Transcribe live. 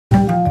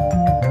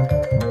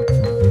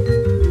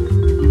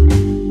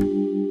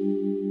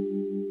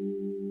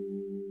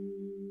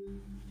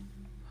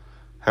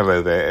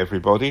Hello there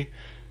everybody.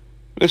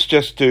 Let's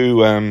just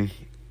do a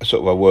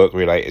sort of a work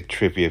related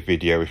trivia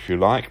video if you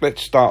like.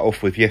 Let's start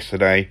off with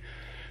yesterday,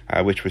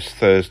 which was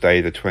Thursday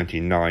the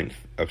 29th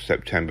of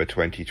September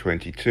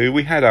 2022.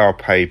 We had our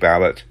pay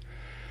ballot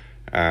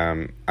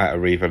at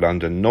Arriva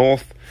London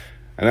North,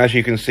 and as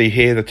you can see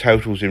here, the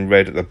totals in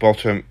red at the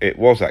bottom. It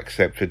was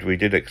accepted. We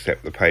did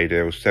accept the pay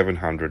deal.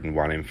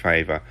 701 in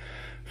favour,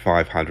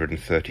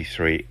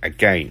 533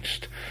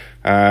 against.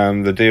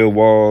 The deal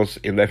was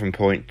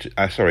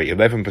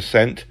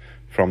 11%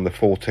 from the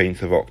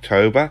 14th of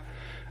October,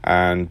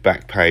 and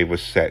back pay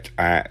was set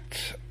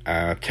at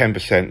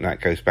 10%.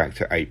 That goes back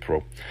to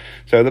April.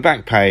 So the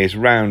back pay is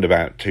round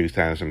about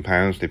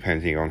 £2,000,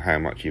 depending on how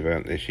much you've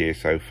earned this year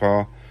so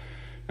far.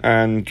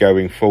 And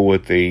going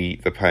forward, the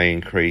pay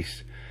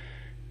increase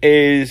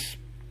is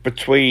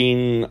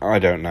between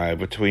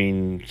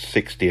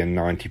 £60 and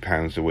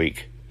 £90 a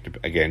week.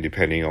 Again,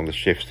 depending on the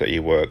shifts that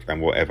you work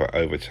and whatever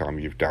overtime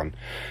you've done.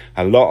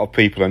 A lot of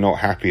people are not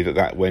happy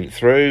that went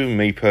through.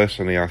 Me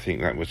personally, I think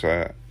that was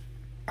a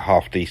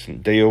half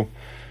decent deal,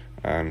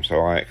 so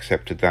I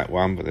accepted that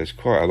one. But there's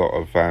quite a lot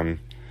of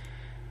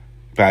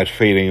bad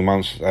feeling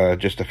amongst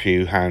just a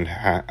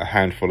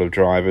handful of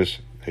drivers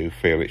who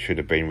feel it should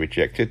have been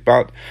rejected.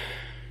 But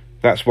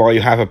that's why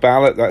you have a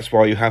ballot. That's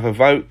why you have a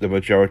vote. The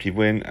majority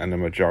win, and the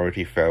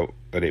majority felt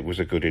that it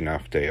was a good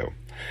enough deal.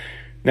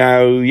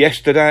 Now,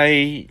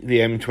 yesterday, the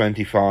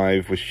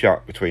M25 was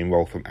shut between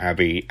Waltham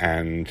Abbey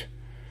and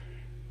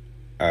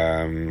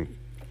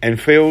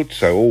Enfield,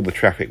 so all the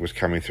traffic was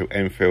coming through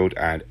Enfield,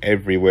 and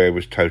everywhere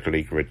was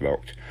totally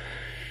gridlocked.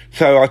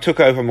 So I took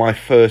over my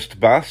first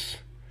bus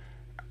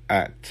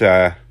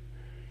at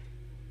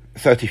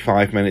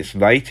 35 minutes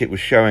late. It was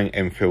showing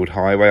Enfield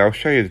Highway. I'll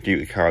show you the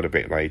duty card a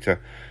bit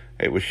later.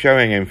 It was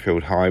showing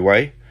Enfield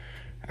Highway,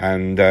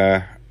 and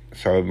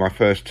so my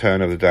first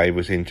turn of the day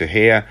was into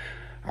here.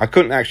 I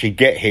couldn't actually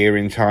get here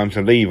in time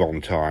to leave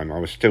on time. I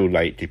was still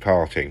late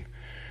departing.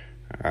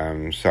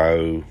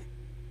 So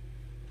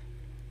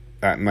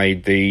that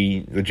made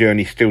the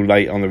journey still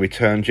late on the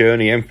return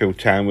journey. Enfield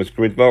town was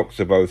gridlocked,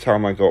 so by the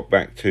time I got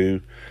back to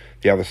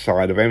the other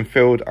side of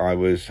Enfield, I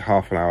was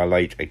half an hour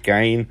late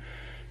again.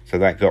 So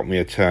that got me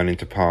a turn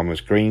into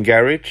Palmer's Green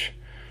Garage.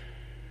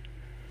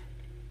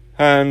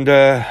 And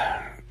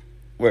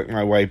worked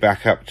my way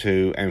back up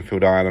to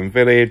Enfield Island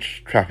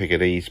Village. Traffic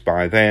had eased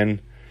by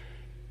then.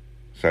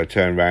 So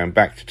turn round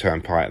back to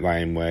Turnpike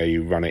Lane, where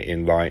you run it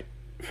in light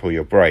for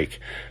your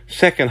break.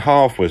 Second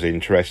half was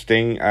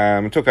interesting.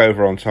 Took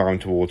over on time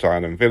towards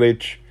Island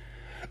Village.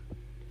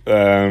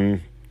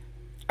 And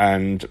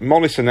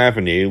Mollison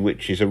Avenue,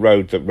 which is a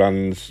road that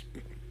runs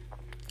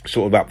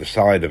sort of up the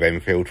side of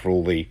Enfield for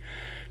all the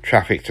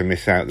traffic to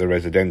miss out the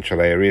residential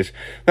areas,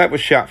 that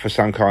was shut for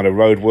some kind of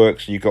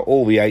roadworks. You got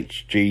all the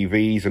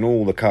HGVs and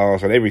all the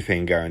cars and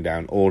everything going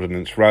down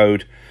Ordnance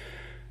Road.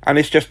 And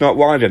it's just not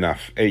wide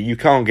enough. You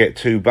can't get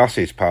two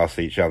buses past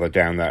each other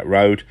down that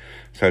road.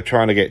 So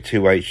trying to get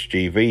two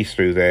HGVs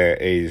through there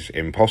is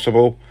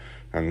impossible.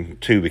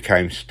 And two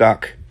became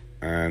stuck.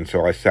 And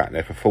so I sat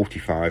there for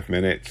 45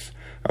 minutes.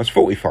 I was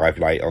 45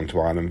 late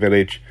onto Island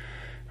Village.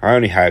 I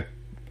only had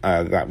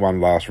that one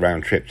last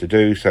round trip to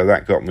do. So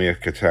that got me a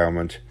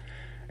curtailment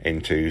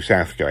into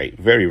Southgate.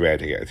 Very rare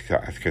to get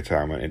a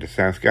curtailment into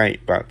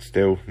Southgate, but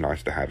still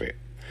nice to have it.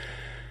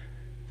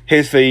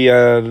 Here's the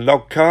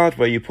log card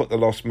where you put the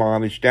lost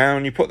mileage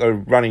down. You put the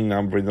running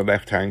number in the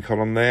left-hand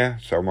column there.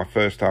 So my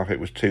first half, it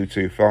was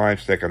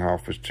 225. Second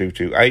half was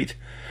 228.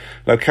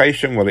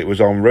 Location, well, it was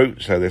en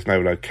route, so there's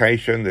no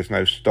location. There's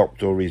no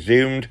stopped or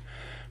resumed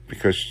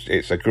because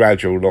it's a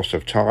gradual loss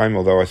of time,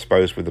 although I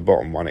suppose with the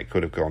bottom one, it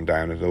could have gone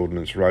down as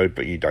Ordnance Road,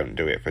 but you don't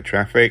do it for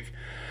traffic.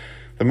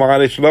 The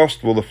mileage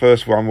lost, well, the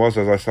first one was,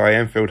 as I say,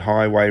 Enfield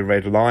Highway,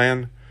 Red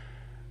Lion,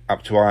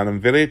 up to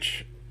Island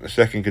Village. The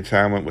second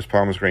curtailment was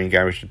Palmer's Green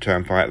Garage to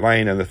Turnpike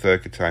Lane, and the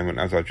third curtailment,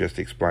 as I've just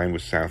explained,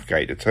 was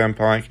Southgate to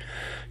Turnpike.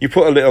 You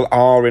put a little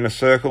R in a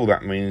circle,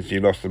 that means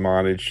you lost the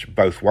mileage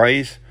both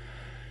ways.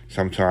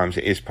 Sometimes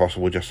it is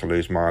possible just to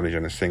lose mileage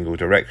in a single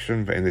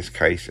direction, but in this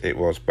case it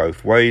was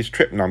both ways.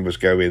 Trip numbers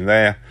go in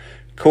there.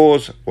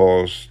 Cause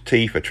was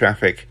T for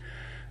traffic,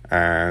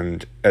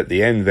 and at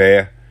the end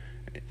there,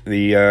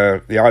 the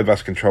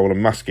iBus controller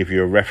must give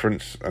you a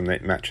reference, and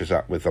it matches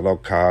up with the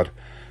log card.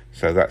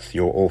 So that's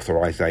your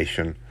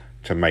authorization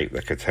to make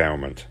the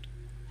curtailment.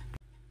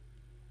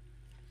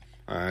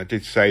 I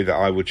did say that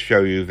I would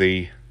show you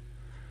the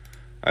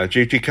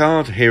duty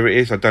card. Here it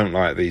is. I don't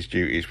like these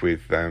duties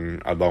with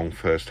a long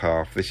first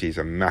half. This is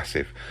a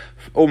massive,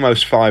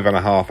 almost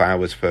 5.5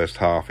 hours first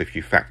half if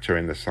you factor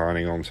in the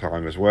signing on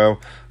time as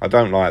well. I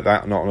don't like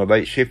that. Not on a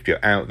late shift.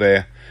 You're out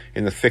there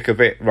in the thick of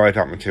it right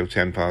up until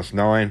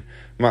 9:10.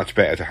 Much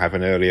better to have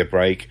an earlier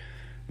break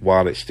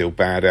while it's still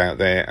bad out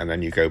there, and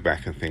then you go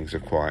back and things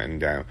have quietened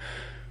down.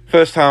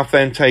 First half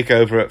then, take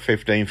over at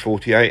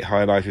 15:48,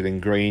 highlighted in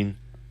green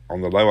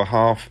on the lower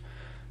half.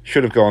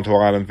 Should have gone to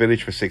Island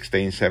Village for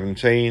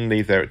 16:17,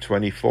 leave there at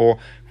 24.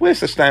 Where's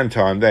the stand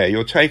time there?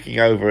 You're taking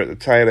over at the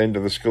tail end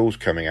of the schools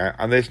coming out,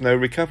 and there's no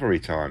recovery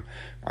time.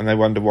 And they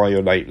wonder why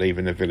you're late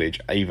leaving the village,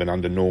 even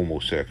under normal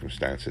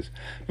circumstances.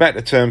 Back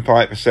to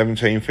Turnpike for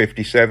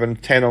 17:57,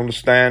 10 on the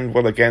stand.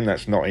 Well, again,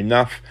 that's not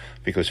enough,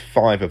 because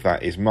 5 of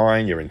that is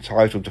mine. You're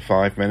entitled to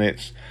 5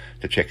 minutes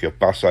to check your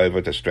bus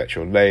over, to stretch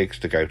your legs,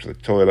 to go to the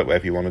toilet,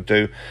 whatever you want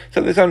to do. So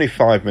there's only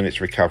 5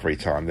 minutes recovery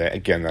time there.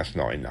 Again, that's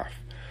not enough.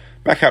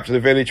 Back up to the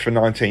village for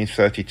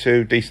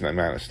 19:32, decent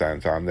amount of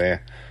stand time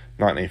there.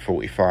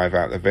 19:45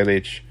 out of the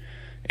village.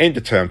 Into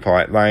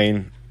Turnpike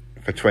Lane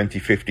for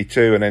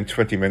 20:52, and then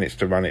 20 minutes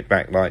to run it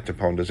back light to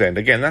Ponders End.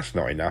 Again, that's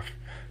not enough.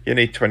 You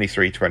need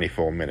 23,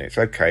 24 minutes.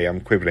 Okay,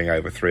 I'm quibbling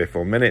over 3 or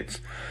 4 minutes,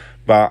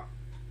 but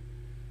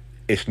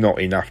it's not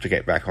enough to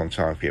get back on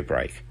time for your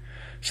break.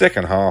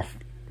 Second half,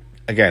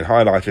 again,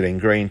 highlighted in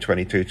green,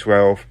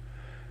 22:12.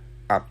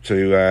 Up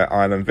to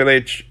Island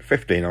Village,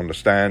 15 on the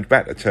stand.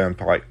 Back to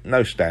Turnpike,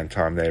 no stand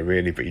time there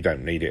really, but you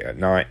don't need it at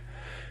night.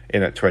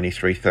 In at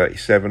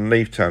 23:37,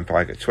 leave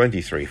Turnpike at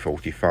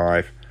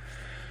 23:45,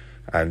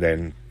 and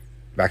then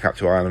back up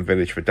to Island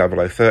Village for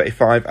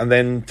 00:35, and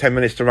then 10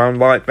 minutes to run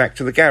light back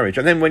to the garage.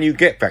 And then when you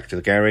get back to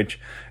the garage,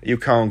 you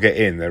can't get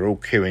in. They're all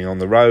queuing on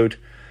the road.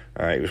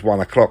 It was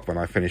 1 o'clock when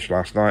I finished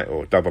last night,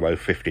 or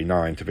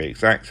 00:59 to be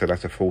exact, so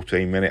that's a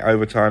 14-minute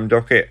overtime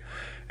docket.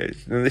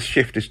 This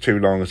shift is too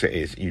long as it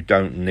is. You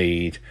don't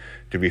need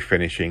to be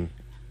finishing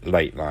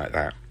late like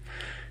that.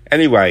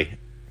 Anyway,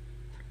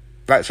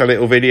 that's a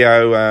little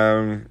video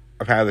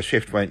of how the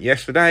shift went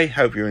yesterday.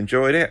 Hope you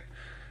enjoyed it,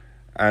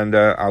 and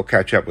I'll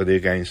catch up with you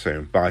again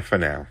soon. Bye for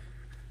now.